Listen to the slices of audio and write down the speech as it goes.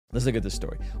Let's look at this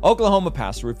story. Oklahoma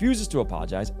pastor refuses to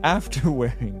apologize after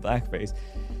wearing blackface.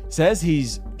 Says he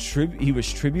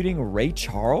was tributing Ray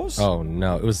Charles. Oh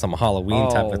no, it was some Halloween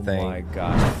type of thing. Oh my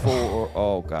gosh.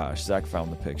 Oh gosh, Zach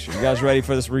found the picture. You guys ready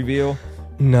for this reveal?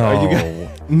 No, no, you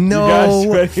guys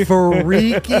ready?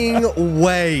 freaking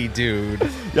way, dude.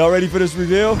 Y'all ready for this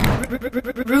reveal?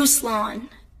 Ruslan.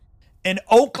 An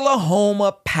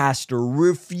Oklahoma pastor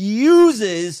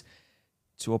refuses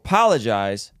to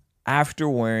apologize after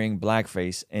wearing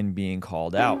blackface and being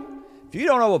called out. If you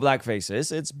don't know what blackface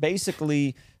is, it's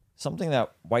basically something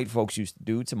that white folks used to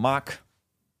do to mock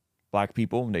black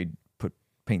people. They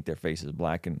paint their faces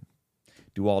black and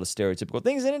do all the stereotypical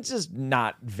things, and it's just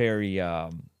not very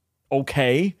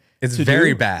okay. It's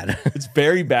very bad. It's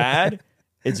very bad.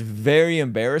 It's very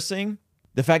embarrassing.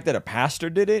 The fact that a pastor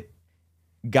did it,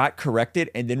 got corrected,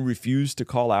 and then refused to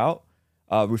call out,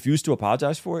 refused to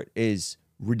apologize for it is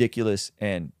ridiculous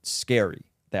and scary.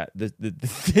 That this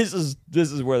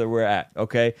is where we're at,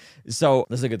 okay? So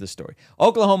let's look at this story.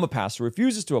 Oklahoma pastor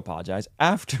refuses to apologize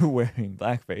after wearing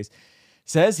blackface.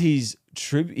 Says he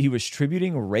was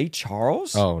tributing Ray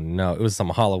Charles. Oh no, it was some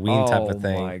Halloween type of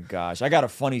thing. Oh my gosh, I got a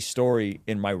funny story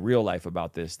in my real life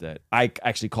about this that I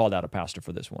actually called out a pastor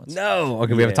for this once. No,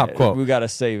 okay, we have a top quote. We gotta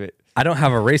save it. I don't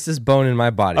have a racist bone in my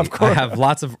body. Of course. I have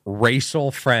lots of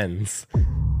racial friends.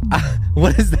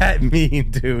 What does that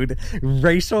mean, dude?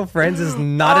 Racial friends is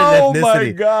not an ethnicity. Oh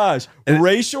my gosh.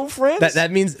 Racial friends?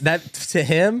 That means that to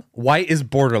him, white is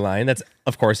borderline. That's,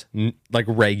 of course, like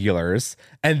regulars.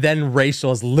 And then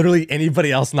racial is literally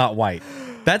anybody else not white.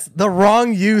 That's the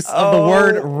wrong use of the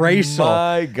word racial.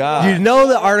 My God. You know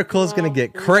the article is going to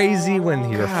get crazy when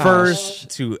he refers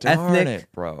to ethnic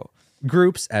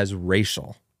groups as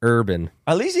racial, urban.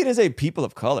 At least he didn't say people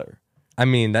of color. I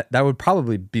mean, that would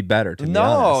probably be better, to be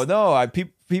honest. No.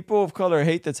 People of color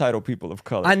hate the title people of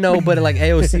color. I know, but like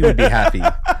AOC would be happy.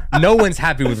 No one's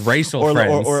happy with racial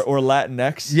friends. Or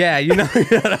Latinx. Yeah, you know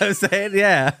what I'm saying?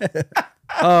 Yeah.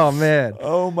 Oh, man.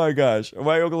 Oh, my gosh. A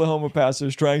white Oklahoma pastor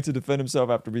is trying to defend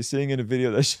himself after be seeing in a video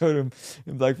that showed him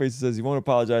in blackface. It says he won't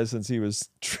apologize since he was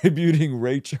tributing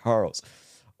Ray Charles.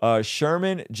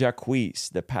 Sherman Jacques,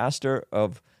 the pastor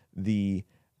of the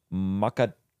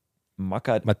Matoka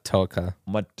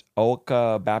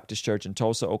Baptist Church in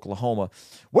Tulsa, Oklahoma.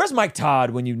 Where's Mike Todd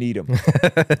when you need him?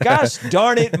 Gosh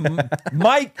darn it,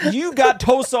 Mike, you got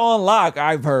Tulsa on lock,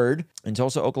 I've heard. In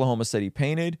Tulsa, Oklahoma, said he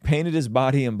painted his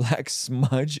body in black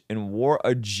smudge and wore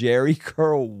a Jerry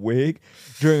curl wig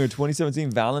during a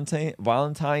 2017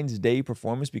 Valentine's Day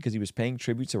performance because he was paying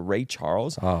tribute to Ray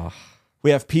Charles. Oh. We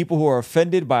have people who are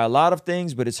offended by a lot of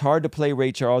things, but it's hard to play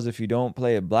Ray Charles if you don't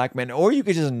play a black man, or you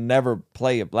could just never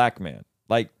play a black man.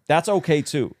 Like, that's okay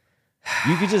too.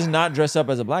 You could just not dress up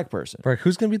as a black person. Bro,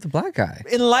 who's going to be the black guy?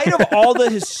 In light of all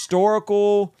the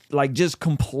historical, like just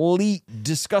complete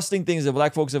disgusting things that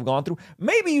black folks have gone through,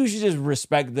 maybe you should just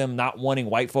respect them not wanting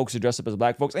white folks to dress up as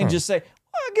black folks and just say,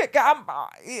 I'm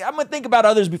going to think about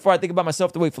others before I think about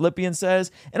myself the way Philippians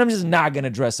says, and I'm just not going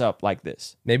to dress up like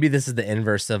this. Maybe this is the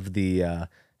inverse of the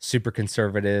super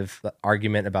conservative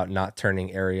argument about not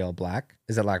turning Ariel black.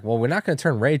 Is it like, well, we're not going to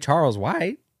turn Ray Charles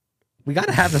white. We got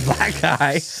to have the black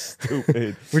guy.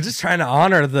 Stupid. We're just trying to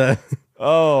honor the...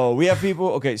 Oh, we have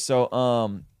people. Okay,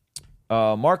 so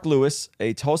Mark Lewis,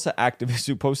 a Tulsa activist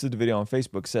who posted the video on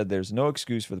Facebook, said there's no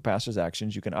excuse for the pastor's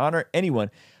actions. You can honor anyone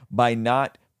by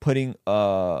not putting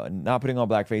on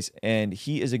blackface, and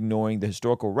he is ignoring the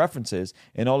historical references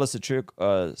and all the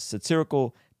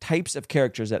satirical types of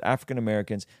characters that African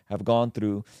Americans have gone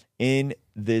through in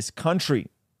this country.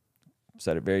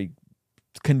 Said it very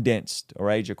condensed, all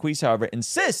right? Jacques, however,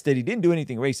 insists that he didn't do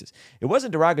anything racist. It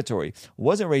wasn't derogatory,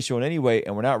 wasn't racial in any way,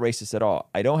 and we're not racist at all.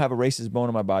 I don't have a racist bone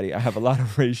in my body. I have a lot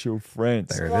of racial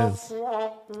friends. There it is.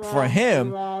 For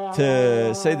him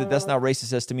to say that that's not racist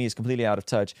says to me is completely out of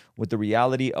touch with the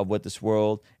reality of what this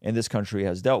world and this country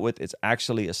has dealt with. It's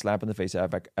actually a slap in the face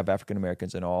of African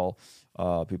Americans and all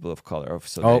people of color.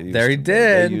 So there he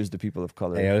did. They used the people of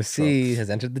color. AOC has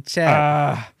entered the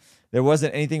chat. There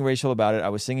wasn't anything racial about it. I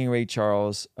was singing Ray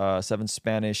Charles, Seven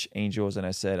Spanish Angels, and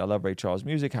I said, I love Ray Charles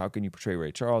music. How can you portray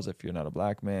Ray Charles if you're not a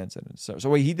black man? So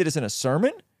wait, he did this in a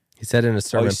sermon? He said in a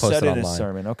sermon posted online. In a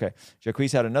sermon, okay.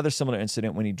 Jacques had another similar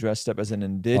incident when he dressed up as an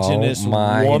indigenous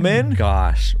woman.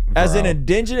 Gosh, bro. As an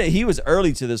indigenous, he was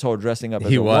early to this whole dressing up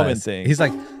as a woman thing. He's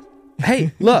like,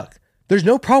 hey, look. There's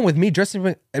no problem with me dressing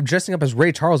up as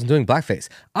Ray Charles and doing blackface.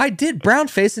 I did brown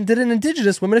face and did an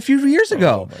indigenous woman a few years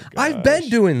ago. I've been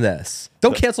doing this.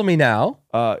 Don't cancel me now.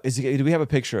 Do we have a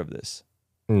picture of this?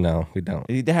 No, we don't.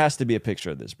 There has to be a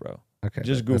picture of this, bro. Okay.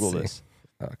 Just Google this.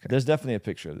 Okay. There's definitely a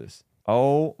picture of this.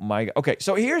 Oh my God. Okay,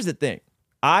 so here's the thing.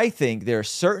 I think there are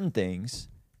certain things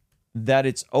that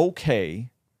it's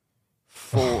okay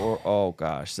for. Oh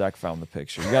gosh, Zach found the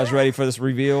picture. You guys ready for this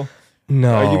reveal?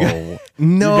 No,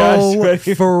 no, guys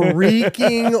ready?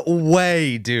 freaking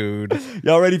way, dude.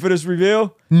 Y'all ready for this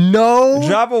reveal? No,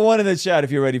 Drop a 1 in the chat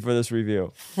if you're ready for this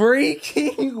reveal.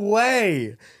 freaking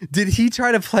way. Did he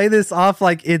try to play this off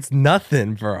like it's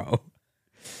nothing, bro?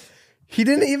 He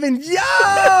didn't even. Yo!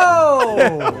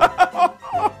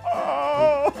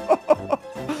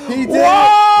 He did.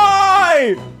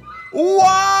 Why?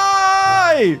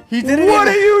 Why? He didn't What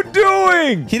even- are you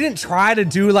doing? He didn't try to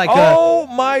do like Oh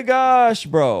my gosh,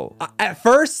 bro. At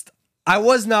first, I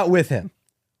was not with him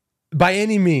by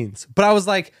any means, but I was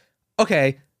like,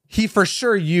 okay, he for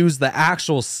sure used the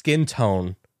actual skin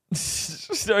tone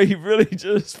So he really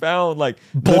just found like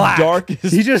black. the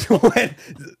darkest. He just went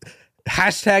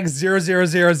hashtag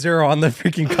 0000 on the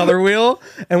freaking color wheel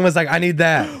and was like, I need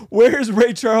that. Where's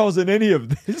Ray Charles in any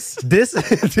of this? This,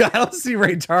 dude, I don't see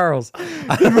Ray Charles.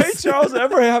 Did Ray Charles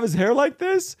ever have his hair like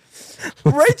this?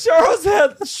 Ray Charles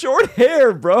had short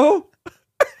hair, bro.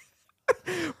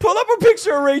 Pull up a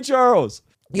picture of Ray Charles.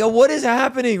 Yo, what is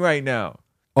happening right now?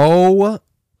 Oh,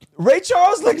 Ray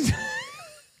Charles looks.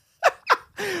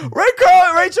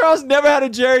 Ray Charles never had a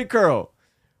Jerry curl.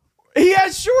 He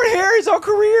had short hair his whole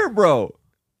career, bro.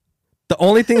 the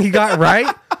only thing he got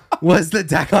right was the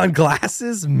daggone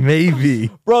glasses, maybe.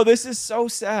 Bro, this is so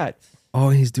sad. Oh,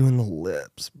 he's doing the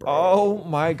lips, bro. Oh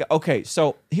my God. Okay,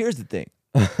 so here's the thing.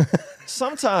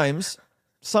 Sometimes,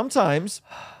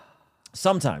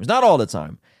 not all the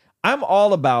time. I'm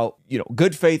all about,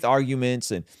 good faith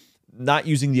arguments and not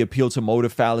using the appeal to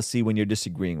motive fallacy when you're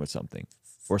disagreeing with something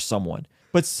or someone.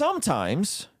 But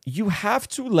sometimes you have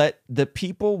to let the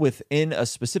people within a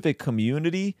specific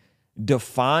community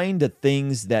define the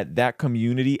things that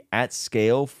community at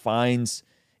scale finds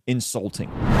insulting.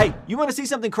 Hey, you want to see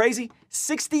something crazy?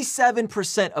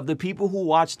 67% of the people who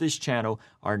watch this channel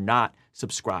are not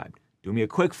subscribed. Do me a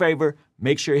quick favor,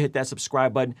 make sure you hit that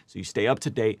subscribe button so you stay up to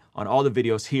date on all the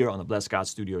videos here on the Blessed God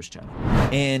Studios channel.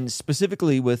 And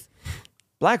specifically with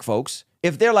black folks,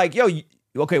 if they're like, yo,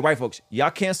 okay, white folks, y'all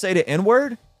can't say the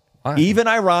N-word, Why? even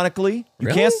ironically, you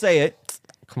Really? can't say it,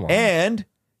 Come on. and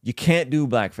you can't do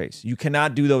blackface. You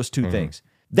cannot do those two things.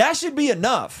 That should be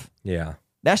enough. Yeah.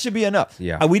 That should be enough.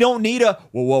 Yeah. We don't need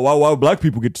why black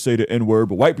people get to say the N-word,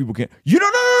 but white people can't. You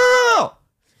don't no.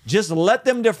 Just let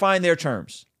them define their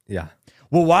terms. Yeah.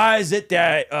 Well, why is it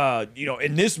that,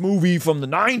 in this movie from the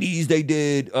 90s, they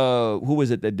did, who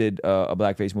was it that did a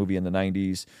blackface movie in the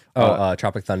 90s?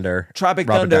 Tropic Thunder. Tropic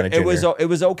Robert Thunder. Downey Jr. It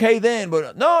was okay then,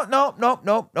 but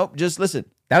no. Just listen.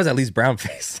 That was at least brown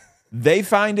face. They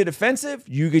find it offensive.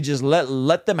 You could just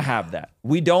let them have that.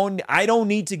 I don't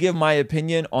need to give my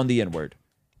opinion on the N-word.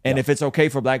 And if it's okay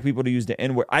for black people to use the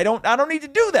N-word, I don't need to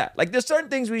do that. Like there's certain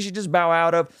things we should just bow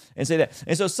out of and say that.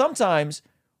 And so sometimes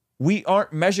we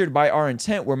aren't measured by our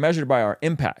intent. We're measured by our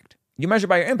impact. You measure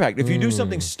by your impact. If you do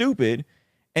something stupid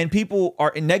and people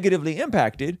are negatively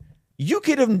impacted,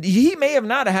 he may have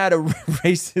not had a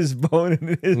racist bone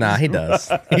in his. Nah, he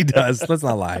does. He does. Let's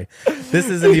not lie. This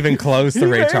isn't even close to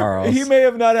Ray Charles. He may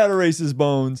have not had a racist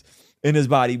bones in his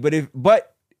body, but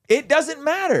it doesn't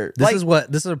matter. This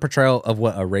is a portrayal of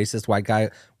what a racist white guy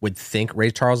would think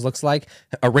Ray Charles looks like.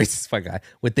 A racist white guy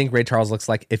would think Ray Charles looks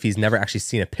like if he's never actually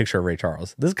seen a picture of Ray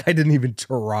Charles. This guy didn't even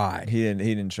try. He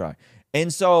didn't try.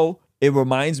 And so it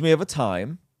reminds me of a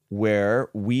time where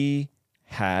we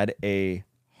had a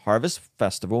harvest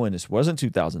festival, and this wasn't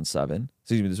 2007.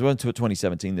 Excuse me, this wasn't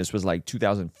 2017. This was like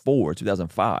 2004,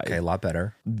 2005. Okay, a lot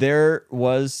better. There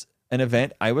was an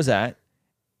event I was at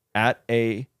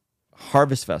a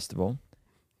harvest festival,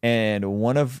 and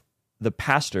one of the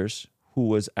pastors who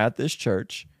was at this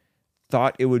church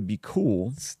thought it would be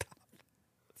cool.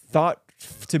 Thought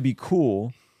to be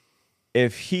cool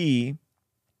if he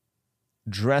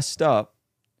dressed up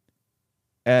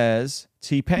as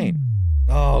T-Pain.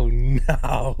 Oh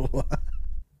no.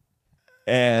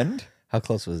 And How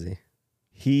close was he?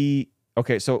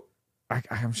 So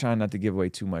I'm trying not to give away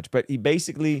too much, but he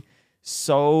basically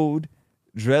sewed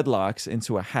dreadlocks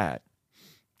into a hat,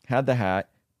 had the hat,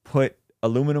 put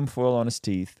aluminum foil on his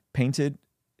teeth, painted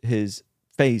his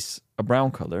face a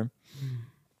brown color,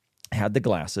 had the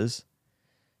glasses,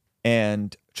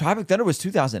 and Tropic Thunder was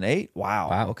 2008.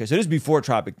 Wow. Okay, so this is before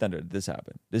Tropic Thunder. This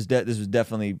happened. This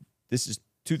is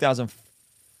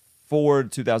 2004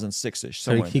 to 2006ish.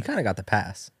 So he kind of got the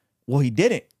pass. Well, he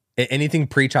didn't. Anything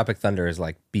pre-Tropic Thunder is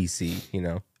like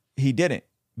BC, He didn't,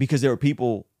 because there were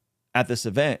people at this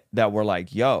event that were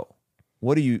like, "Yo,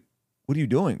 what are you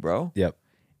doing, bro?" Yep.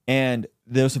 And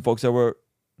there were some folks that were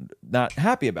not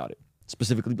happy about it.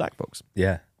 specifically black folks.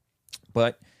 Yeah.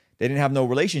 But they didn't have no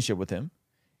relationship with him.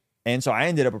 And so I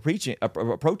ended up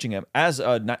approaching him as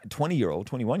a 20-year-old,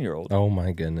 21-year-old. Oh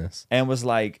my goodness. And was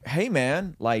like, hey,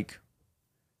 man, like,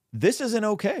 this isn't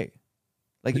okay.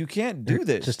 Like, you can't do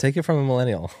this. Just take it from a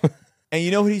millennial. And you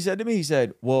know what he said to me? He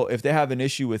said, well, if they have an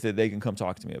issue with it, they can come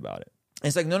talk to me about it. And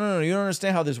it's like, no, you don't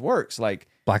understand how this works. Like,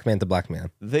 Black man to black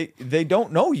man. They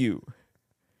don't know you.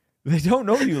 They don't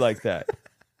know you like that.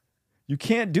 You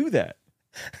can't do that.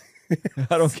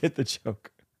 I don't get the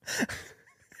joke.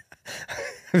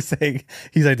 I'm saying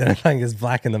he's identifying as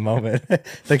black in the moment.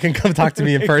 They can come talk to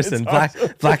me in person.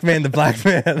 Black man to black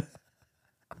man.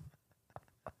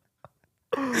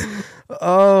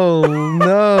 Oh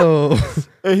no.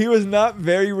 And he was not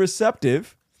very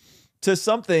receptive to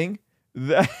something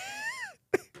that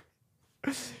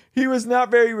he was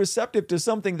not very receptive to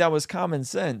something that was common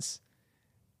sense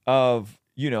of,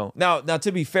 now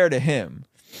to be fair to him,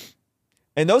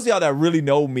 and those of y'all that really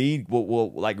know me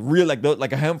will like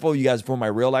a handful of you guys from my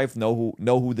real life know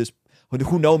who this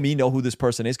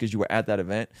person is because you were at that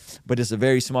event, but it's a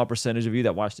very small percentage of you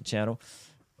that watch the channel.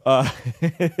 My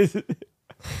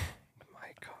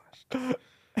gosh.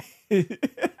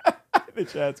 The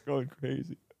chat's going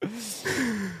crazy.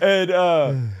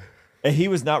 And he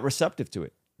was not receptive to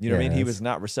it. You know what I mean? He was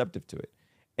not receptive to it.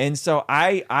 And so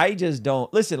I just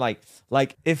don't listen,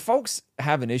 like if folks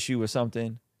have an issue with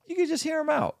something, you can just hear them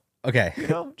out. Okay.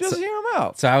 Just hear them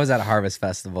out. So I was at a Harvest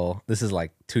Festival. This is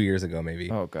like 2 years ago,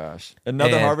 maybe. Oh gosh.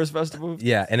 Another Harvest Festival?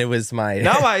 Yeah, and it was my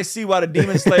Now I see why the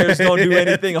Demon Slayers don't do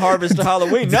anything Harvest or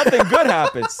Halloween. Nothing good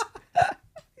happens.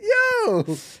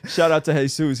 Yo! Shout out to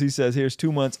Jesus. He says, here's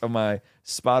 2 months of my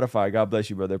Spotify. God bless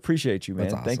you, brother. Appreciate you, man.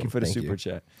 That's awesome. Thank you for the Thank super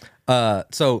you.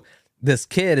 chat. So this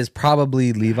kid is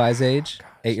probably Levi's age,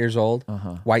 8 years old,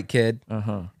 white kid,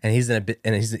 and he's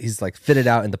he's like fitted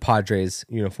out in the Padres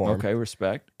uniform. Okay,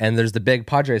 respect. And there's the big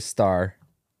Padres star.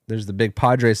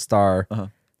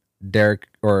 Derek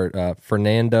or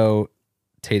Fernando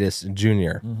Tatis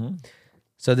Jr.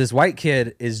 So this white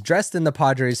kid is dressed in the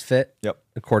Padres fit. Yep.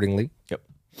 Accordingly. Yep.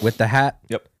 With the hat.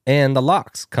 Yep. And the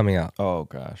locks coming out. Oh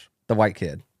gosh. The white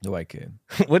kid. The white kid.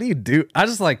 What do you do? I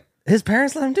just like, his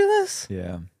parents let him do this?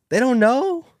 Yeah. They don't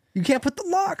know. You can't put the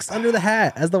locks under the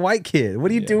hat as the white kid. What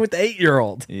do you do with the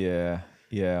 8-year-old? Yeah.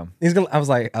 Yeah. I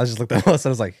just looked at Melissa.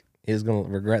 I was like, he's gonna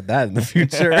regret that in the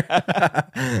future.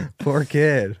 Poor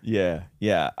kid. Yeah.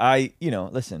 Yeah.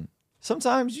 Listen,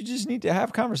 sometimes you just need to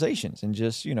have conversations and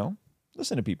just,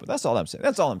 listen to people. That's all I'm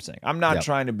saying. I'm not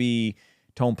trying to be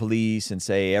tone police and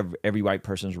say every white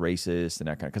person's racist and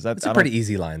that kind of, because It's a pretty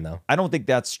easy line though. I don't think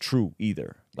that's true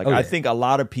either. Like, I think a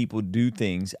lot of people do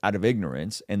things out of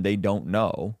ignorance and they don't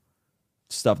know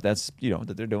stuff that's,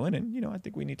 that they're doing. And, I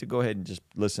think we need to go ahead and just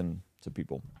listen to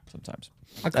people sometimes.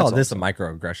 I call this a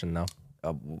microaggression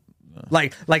though.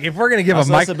 Like if we're gonna give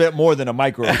that's a bit more than a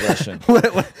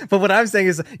microaggression. But what I'm saying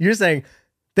is, you're saying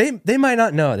they might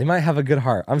not know. They might have a good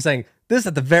heart. I'm saying this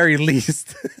at the very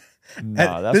least.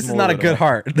 This is not a good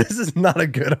heart. This is not a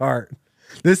good heart.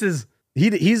 This is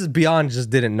he's beyond just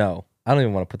didn't know. I don't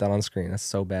even want to put that on screen. That's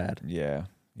so bad. Yeah,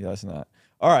 that's not.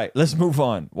 All right, let's move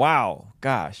on. Wow,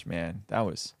 gosh, man, that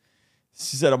was.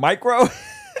 She said a micro.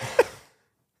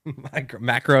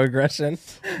 Macroaggression.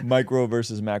 Micro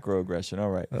versus macroaggression. All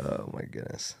right. Oh my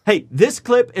goodness. Hey, this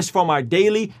clip is from our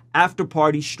daily after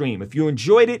party stream. If you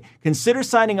enjoyed it, consider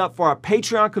signing up for our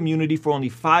Patreon community for only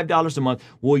 $5 a month,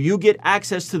 where you get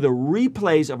access to the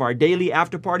replays of our daily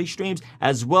after party streams,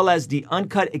 as well as the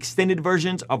uncut extended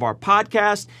versions of our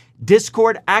podcast,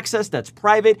 Discord access that's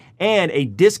private, and a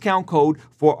discount code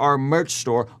for our merch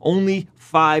store, only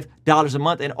 $5 a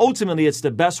month. And ultimately, it's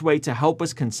the best way to help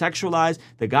us contextualize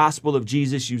the gospel of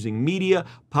Jesus using media,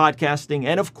 podcasting,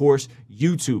 and of course,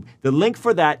 YouTube. The link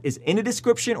for that is in the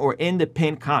description or in the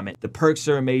pinned comment. The perks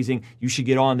are amazing. You should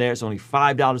get on there. It's only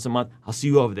 $5 a month. I'll see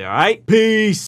you over there, all right? Peace.